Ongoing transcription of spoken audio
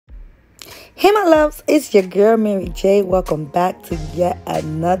Hey my loves, it's your girl Mary J. Welcome back to yet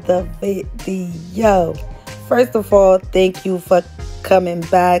another video. First of all, thank you for coming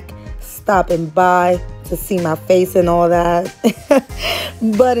back, stopping by to see my face and all that.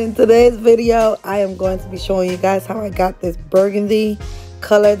 But in today's video, I am going to be showing you guys how I got this burgundy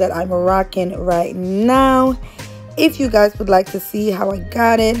color that I'm rocking right now. If you guys would like to see how I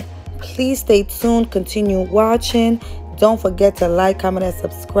got it, please stay tuned, continue watching. Don't forget to like, comment, and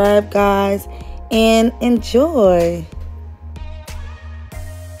subscribe, guys, and enjoy.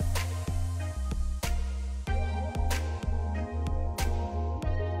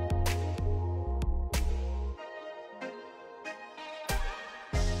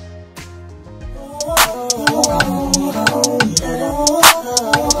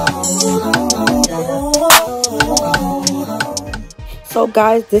 So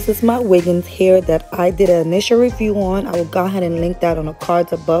guys, this is my Wiggins hair that I did an initial review on. I will go ahead and link that on the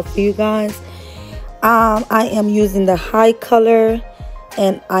cards above for you guys. I am using the Hicolor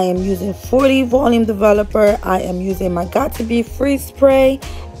and I am using 40 volume developer. I am using my Got To Be Freeze spray,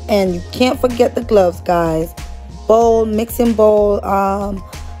 and you can't forget the gloves, guys. Bowl, mixing bowl,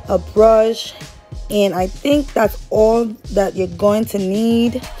 a brush, and I think that's all that you're going to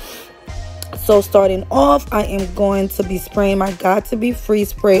need. So starting off, I am going to be spraying my Got To Be Freeze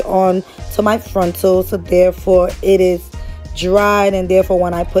spray on to my frontal, so therefore it is dried, and therefore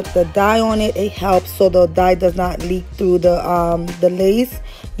when I put the dye on it, it helps so the dye does not leak through the lace.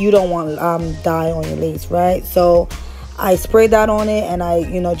 You don't want dye on your lace, right? So I sprayed that on it, and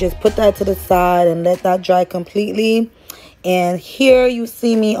I just put that to the side and let that dry completely. And here you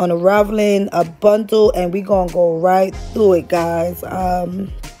see me unraveling a bundle, and we're gonna go right through it, guys.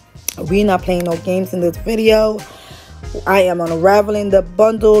 We're not playing no games in this video. I am unraveling the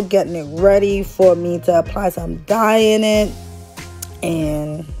bundle, getting it ready for me to apply some dye in it.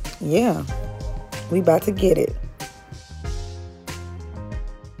 And yeah, we about to get it.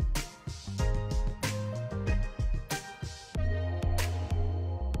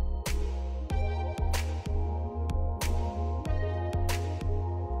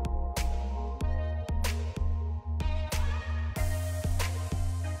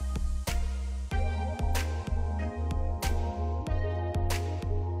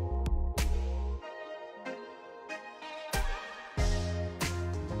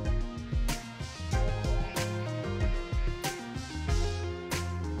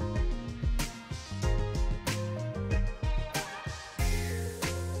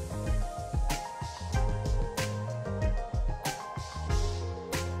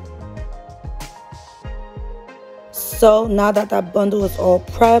 So now that that bundle is all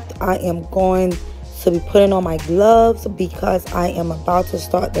prepped, I am going to be putting on my gloves because I am about to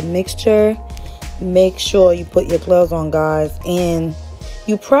start the mixture. Make sure you put your gloves on, guys, and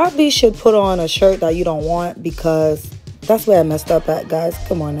you probably should put on a shirt that you don't want, because that's where I messed up at, guys.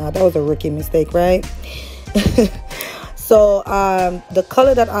 Come on now, that was a rookie mistake, right? So the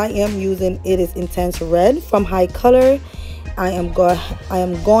color that I am using, it is Intense Red from Hicolor. I am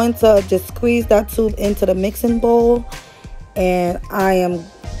going to just squeeze that tube into the mixing bowl, and I am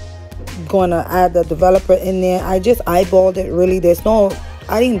going to add the developer in there. I just eyeballed it, really.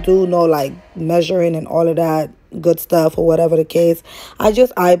 I didn't do no like measuring and all of that good stuff or whatever the case. I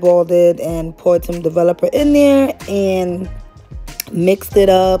just eyeballed it and poured some developer in there and mixed it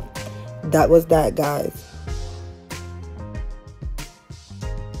up. That was that, guys.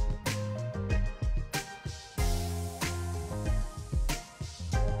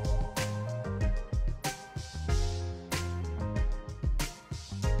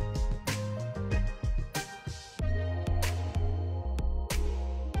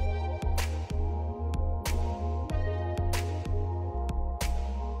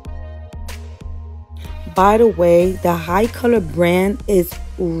 By the way, the Hicolor brand is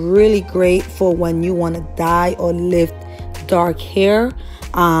really great for when you want to dye or lift dark hair,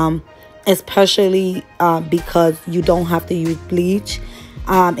 especially because you don't have to use bleach.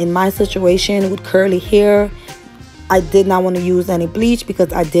 In my situation with curly hair, I did not want to use any bleach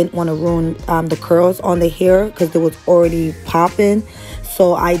because I didn't want to ruin the curls on the hair because it was already popping.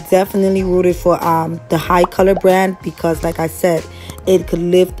 So I definitely rooted for the Hicolor brand because, like I said, it could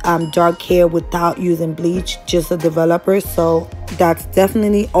lift dark hair without using bleach, just a developer. So that's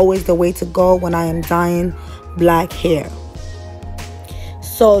definitely always the way to go when I am dyeing black hair.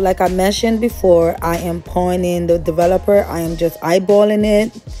 So like I mentioned before, I am pouring in the developer. I am just eyeballing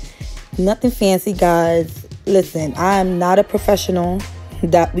it. Nothing fancy, guys. Listen, I am not a professional.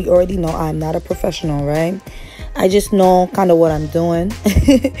 That we already know I'm not a professional, right? I just know kind of what I'm doing.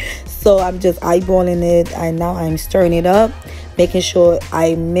 So I'm just eyeballing it, and now I'm stirring it up, making sure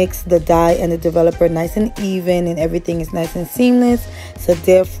I mix the dye and the developer nice and even and everything is nice and seamless. So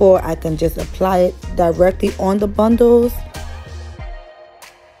therefore I can just apply it directly on the bundles.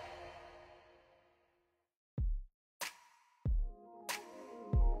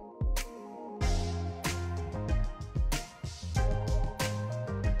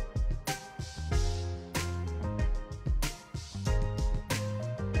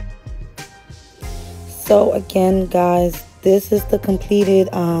 So again guys, this is the completed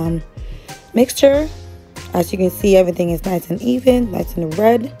mixture. As you can see, everything is nice and even, nice and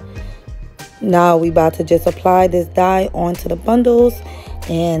red. Now we about to just apply this dye onto the bundles,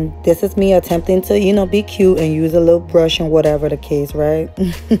 and this is me attempting to, you know, be cute and use a little brush and whatever the case, right?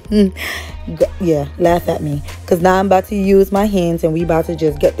 Yeah, laugh at me, because now I'm about to use my hands and we about to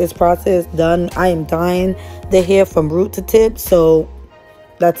just get this process done. I am dyeing the hair from root to tip, so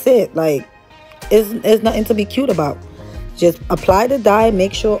that's it. Like, it's nothing to be cute about. Just apply the dye,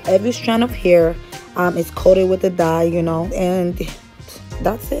 make sure every strand of hair is coated with the dye, you know, and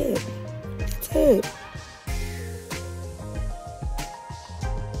that's it. That's it.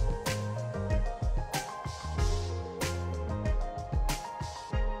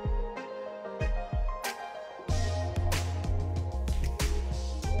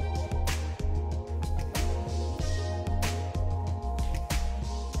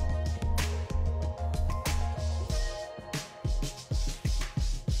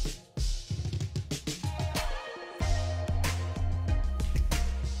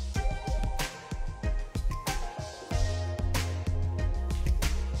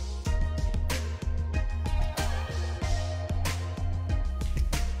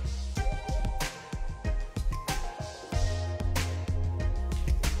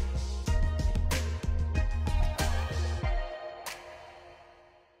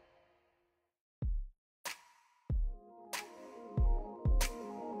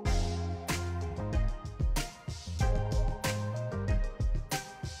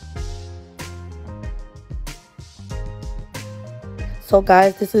 So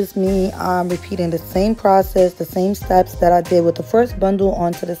guys, this is me repeating the same process, the same steps that I did with the first bundle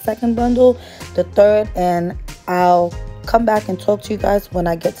onto the second bundle, the third, and I'll come back and talk to you guys when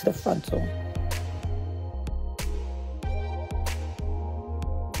I get to the frontal.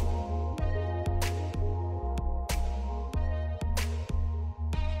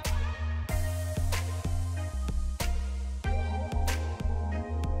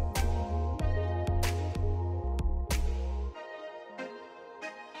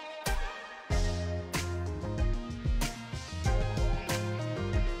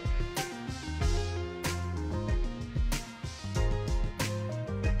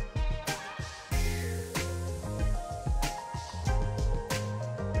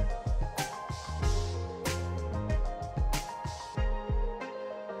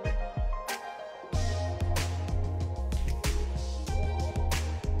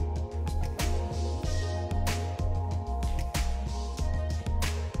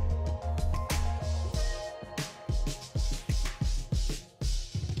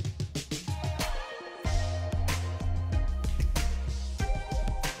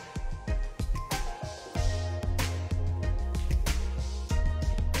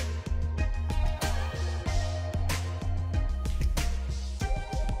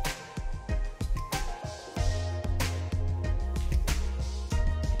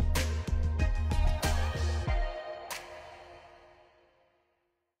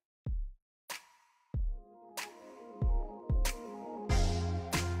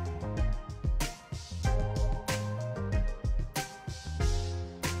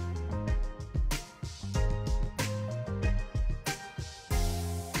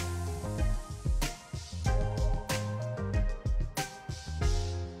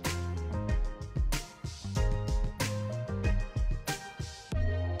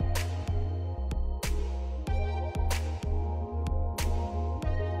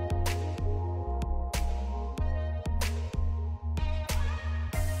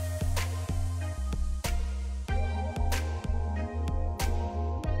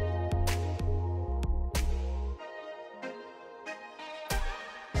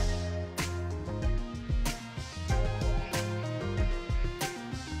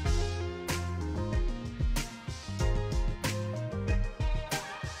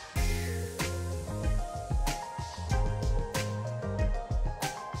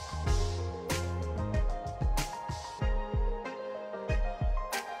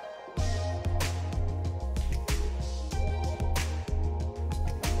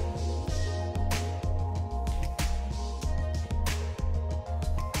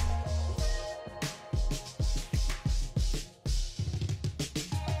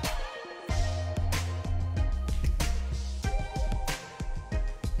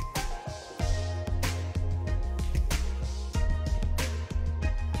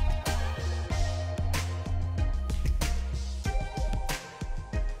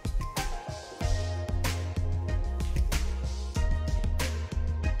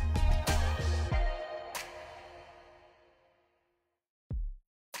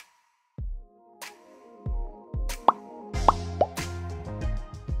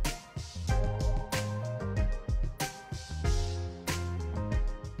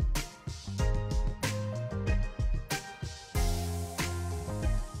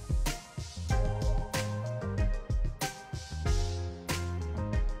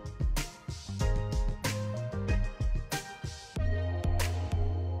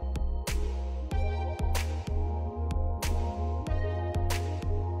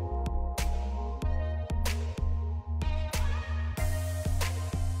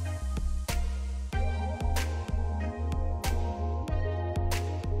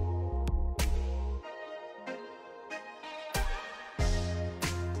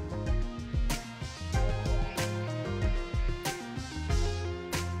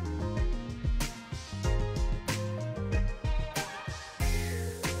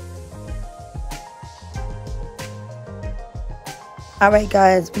 All right,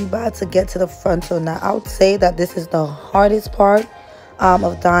 guys, we about to get to the frontal now. I would say that this is the hardest part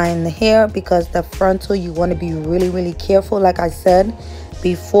of dyeing the hair, because the frontal, you want to be really careful. Like I said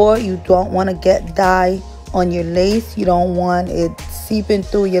before, you don't want to get dye on your lace. You don't want it seeping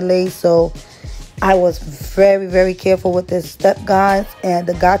through your lace. So I was very careful with this step, guys, and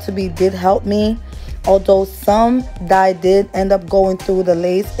the Got2b did help me. Although some dye did end up going through the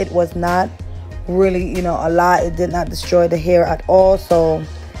lace, it was not really, you know, a lot. It did not destroy the hair at all. So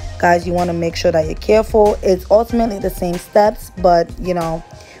guys, you want to make sure that you're careful. It's ultimately the same steps, but you know,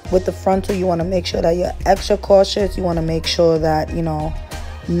 with the frontal, you want to make sure that you're extra cautious. You want to make sure that, you know,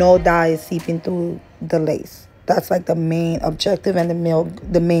 no dye is seeping through the lace. That's like the main objective and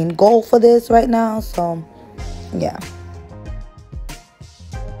the main goal for this right now. So yeah.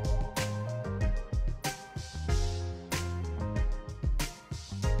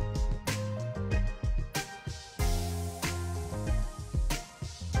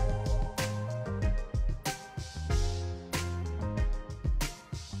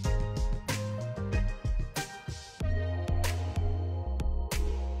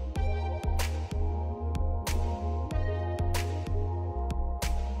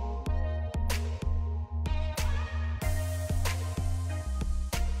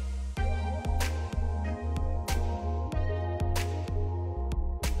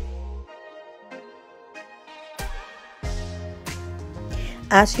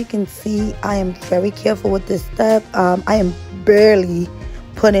 As you can see, I am very careful with this step. I am barely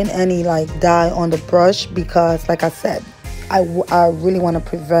putting any like dye on the brush, because like I said, I really want to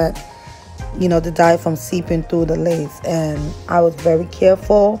prevent, you know, the dye from seeping through the lace, and I was very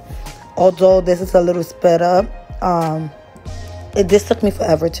careful. Although this is a little sped up, this took me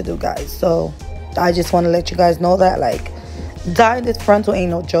forever to do, guys. So I just want to let you guys know that, like, dyeing this frontal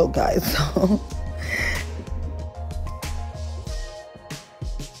ain't no joke, guys. So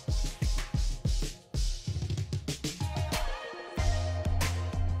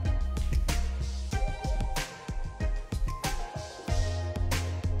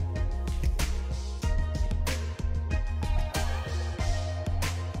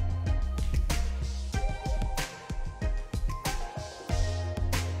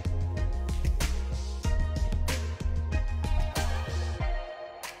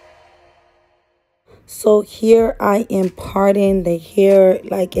So here I am parting the hair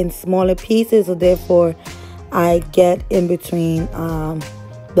like in smaller pieces, so therefore I get in between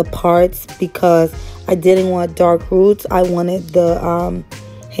the parts, because I didn't want dark roots. I wanted the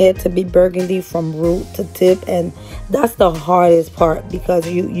hair to be burgundy from root to tip, and that's the hardest part, because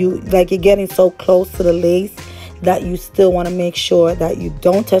you like, you're getting so close to the lace that you still want to make sure that you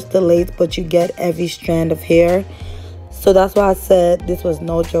don't touch the lace, but you get every strand of hair. So that's why I said this was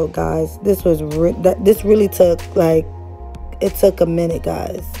no joke, guys. This really took, like, it took a minute,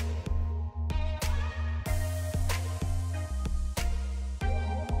 guys.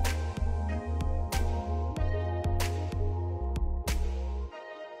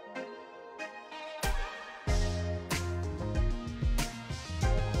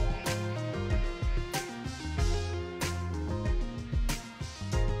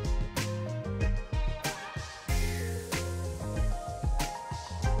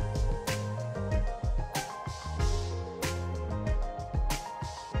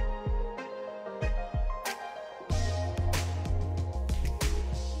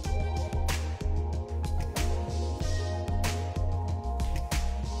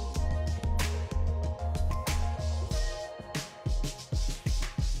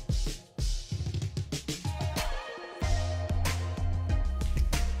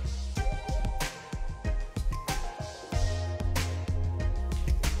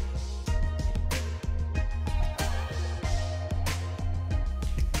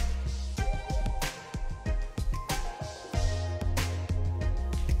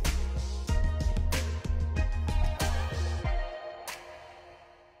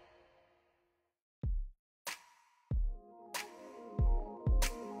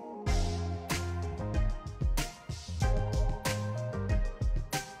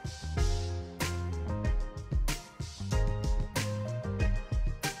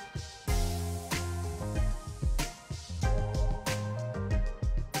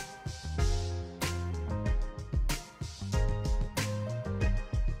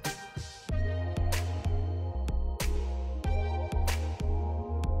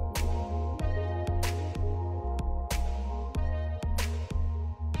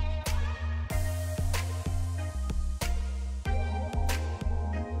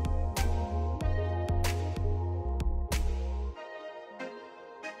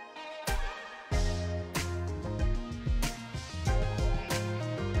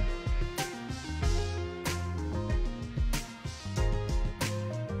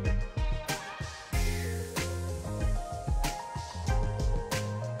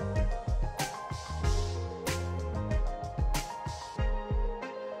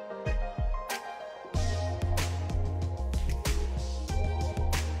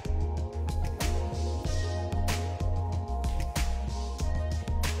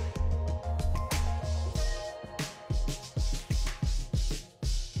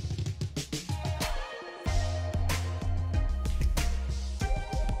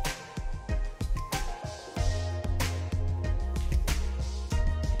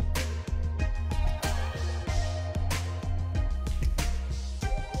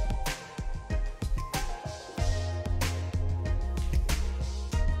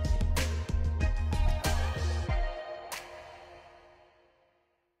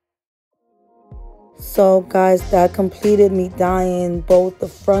 So guys, that completed me dyeing both the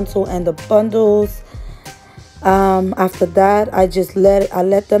frontal and the bundles. After that, I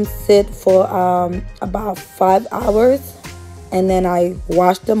let them sit for about 5 hours, and then I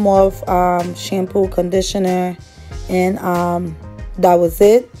washed them off, shampoo, conditioner, and that was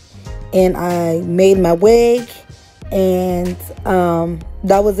it. And I made my wig, and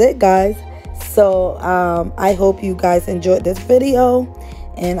that was it, guys. So I hope you guys enjoyed this video,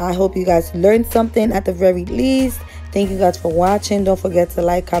 and I hope you guys learned something at the very least. Thank you guys for watching. Don't forget to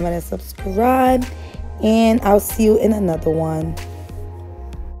like, comment, and subscribe, and I'll see you in another one.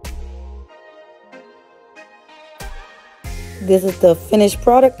 This is the finished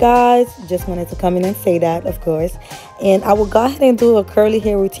product, guys. Just wanted to come in and say that, of course. And I will go ahead and do a curly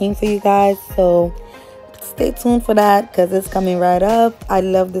hair routine for you guys, so stay tuned for that because it's coming right up. I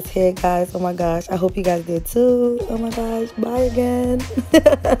love this hair, guys. Oh my gosh, I hope you guys did too. Oh my gosh, bye again.